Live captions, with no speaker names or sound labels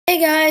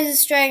guys,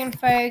 it's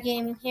Dragonfire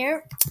Gaming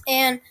here,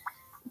 and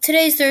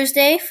today's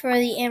Thursday for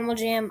the Animal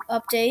Jam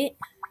update.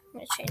 I'm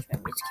going to change my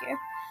music here.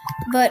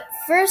 But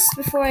first,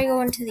 before I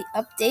go into the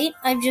update,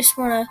 I just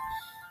want to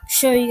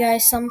show you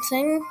guys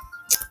something.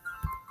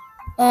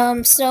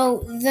 My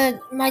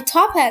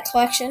top hat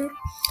collection,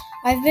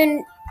 I've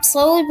been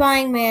slowly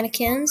buying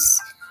mannequins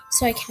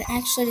so I can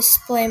actually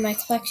display my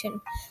collection.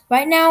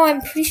 Right now,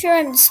 I'm pretty sure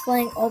I'm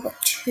displaying all but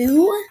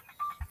 2,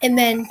 and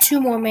then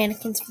 2 more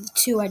mannequins for the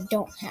 2 I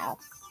don't have.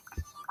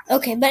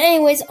 Okay, but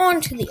anyways,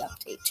 on to the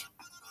update.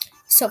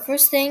 So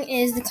first thing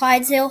is the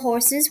Clydesdale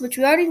horses, which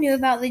we already knew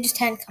about, they just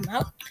hadn't come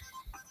out.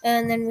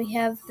 And then we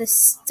have the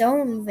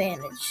stone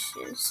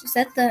vanishes. Is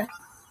that the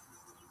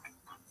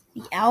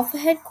Alpha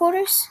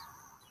headquarters?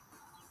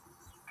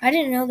 I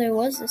didn't know there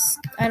was this.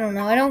 I don't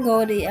know. I don't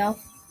go to the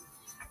Alpha.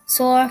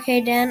 Soul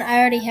Arcade Den. I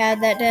already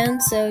had that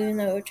den, so even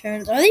though it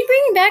returns. Are they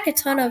bringing back a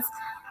ton of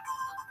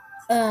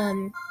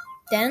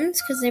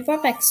dens? Because they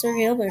brought back Sir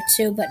Gilbert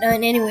too, but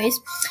anyways.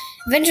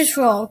 Adventures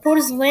for all.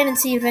 Reporters of land and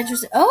sea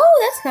adventures.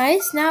 Oh, that's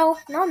nice. Now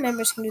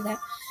non-members can do that.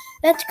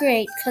 That's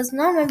great, because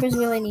non-members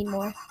really need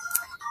more.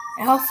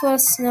 Alpha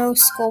Snow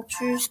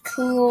Sculptures.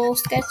 Cool.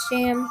 Sketch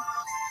Jam.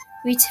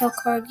 Retail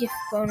card gift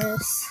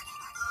bonus.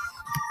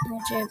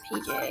 Jam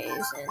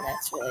PJs. And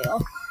that's really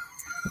all.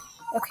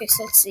 Okay,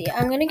 so let's see.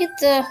 I'm going to get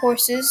the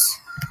horses.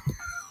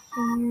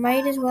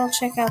 Might as well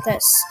check out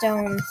that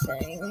stone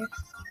thing.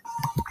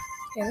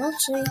 Okay,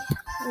 actually,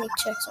 let me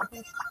check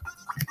something.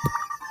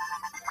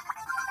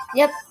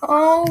 Yep,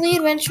 all the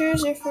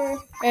adventures are for...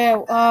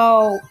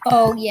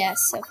 Oh,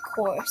 yes, of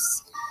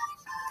course.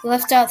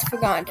 Left out the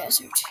Forgotten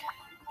Desert.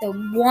 The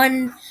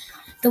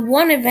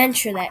one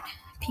adventure that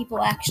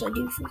people actually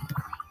do for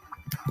free.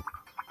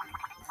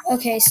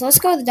 Okay, so let's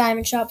go to the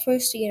diamond shop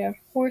first to get our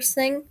horse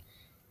thing.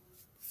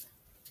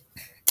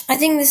 I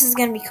think this is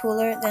going to be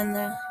cooler than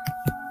the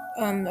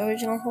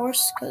original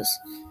horse, because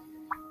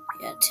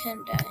we got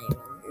 10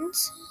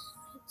 diamonds.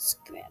 Let's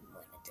grab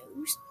one of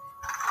those.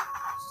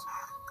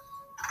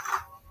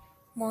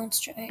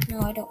 Monster. No,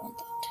 I don't want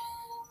that.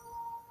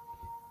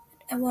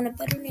 I want a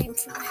better name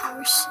for my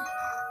horse.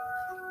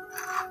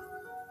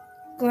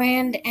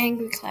 Grand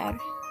Angry Cloud.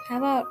 How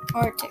about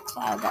Arctic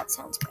Cloud? That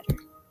sounds better.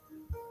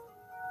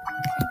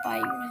 I'll buy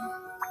you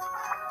now.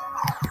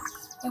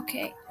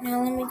 Okay,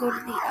 now let me go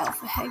to the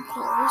Alpha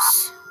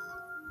headquarters.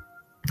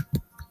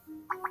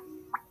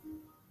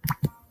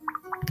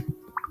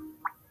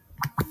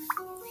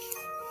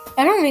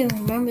 I don't even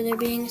remember there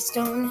being a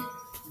stone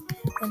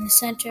in the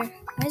center.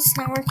 Why is this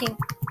not working?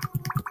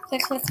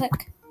 Click, click,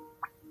 click.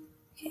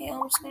 Okay,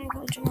 I'm just gonna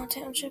go to Jamal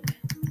Township.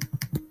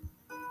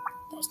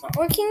 That's not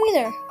working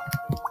either.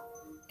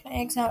 Can I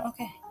exit out?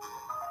 Okay.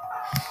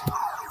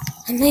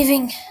 I'm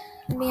leaving.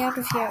 Let me out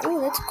of here.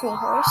 Ooh, that's a cool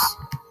horse.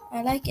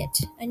 I like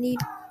it. It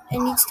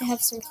needs to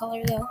have some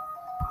color though.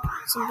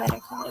 Some better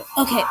color.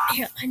 Okay,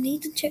 here, I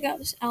need to check out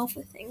this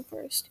Alpha thing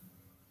first.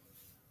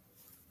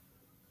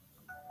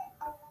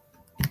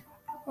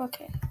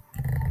 Okay.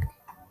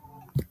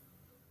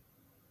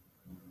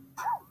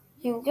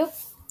 Here we go.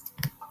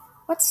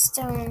 What's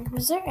stone?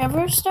 Was there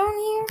ever stone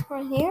here?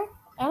 Or here?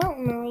 I don't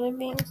remember there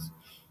being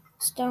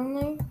stone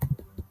there.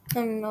 I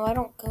don't know. I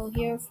don't go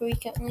here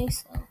frequently,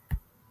 so.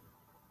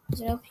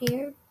 Is it up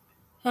here?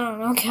 I don't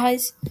know,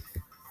 guys.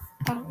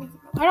 I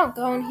don't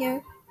go in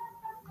here.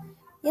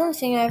 The only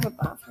thing I ever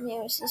bought from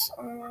here is this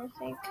armor, I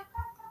think.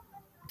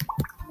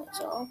 That's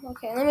all.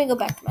 Okay, let me go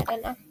back to my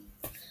den now.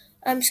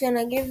 I'm just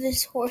gonna give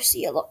this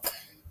horsey a look.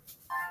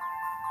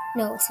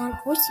 No, it's not a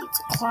horsey. It's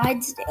a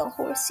Clydesdale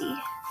horsey.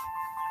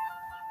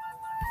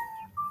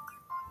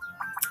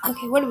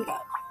 Okay, what do we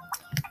got?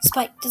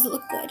 Spike. Does it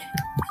look good?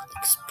 It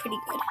looks pretty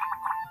good.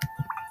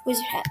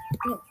 Wizard hat.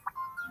 No.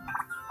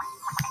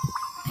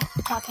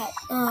 Top hat.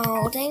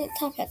 Oh, dang it.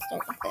 Top hats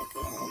don't look that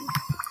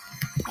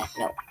good. Hat.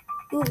 No.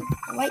 Ooh,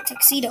 a white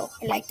tuxedo.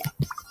 I like that.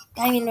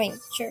 Diamond ring.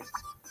 Sure.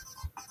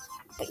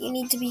 But you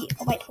need to be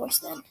a white horse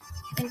then.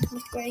 And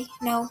with gray.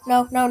 No,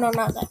 not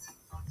that.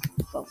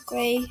 But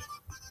gray.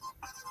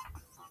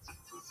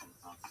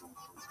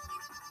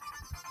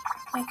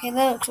 Okay,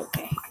 that looks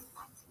okay.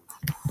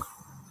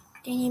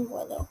 Damn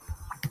boy though.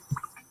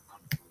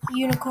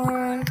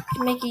 Unicorn.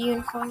 Can make a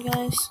unicorn,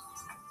 guys.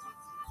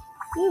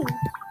 Ooh.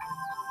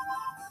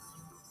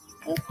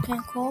 That's kind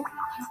of cool.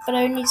 But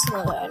I need some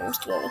other items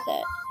to go with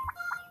that.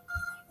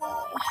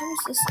 How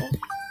does this look?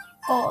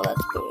 Oh,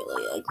 that's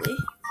really ugly.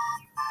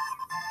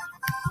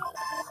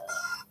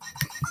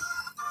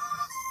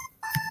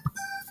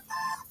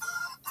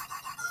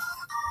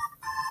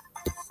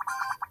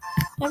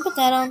 Can I put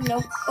that on?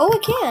 Nope. Oh, I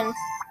can.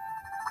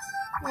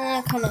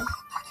 Kind of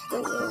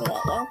goes over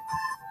that though.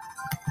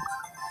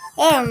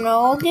 I don't know.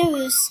 I'll give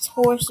this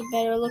horse a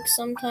better look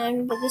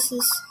sometime, but this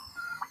is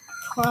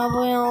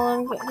probably all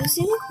I'm good. Does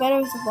he look better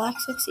with the black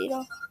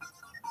tuxedo?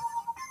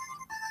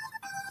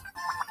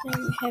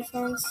 Maybe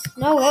headphones.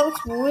 No, that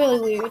looks really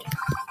weird.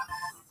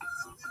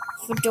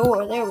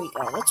 Fedora. There we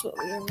go. That's what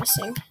we were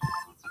missing.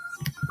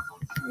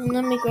 And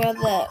let me grab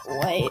that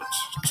white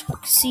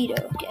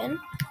tuxedo again.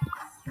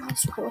 And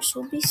this horse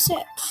will be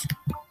set.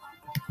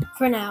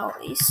 For now,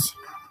 at least.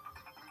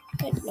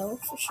 I know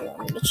for sure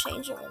I'm going to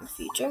change it in the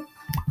future.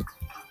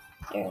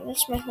 There,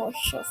 that's my horse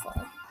so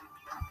far.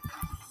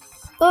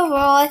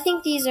 Overall, I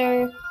think these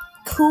are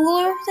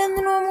cooler than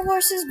the normal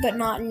horses, but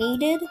not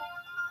needed.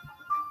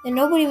 And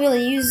nobody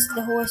really uses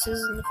the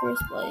horses in the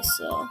first place,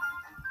 so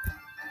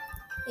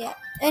yeah.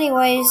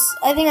 Anyways,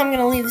 I think I'm going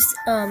to leave this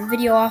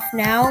video off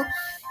now.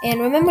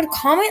 And remember to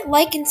comment,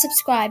 like, and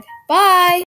subscribe. Bye!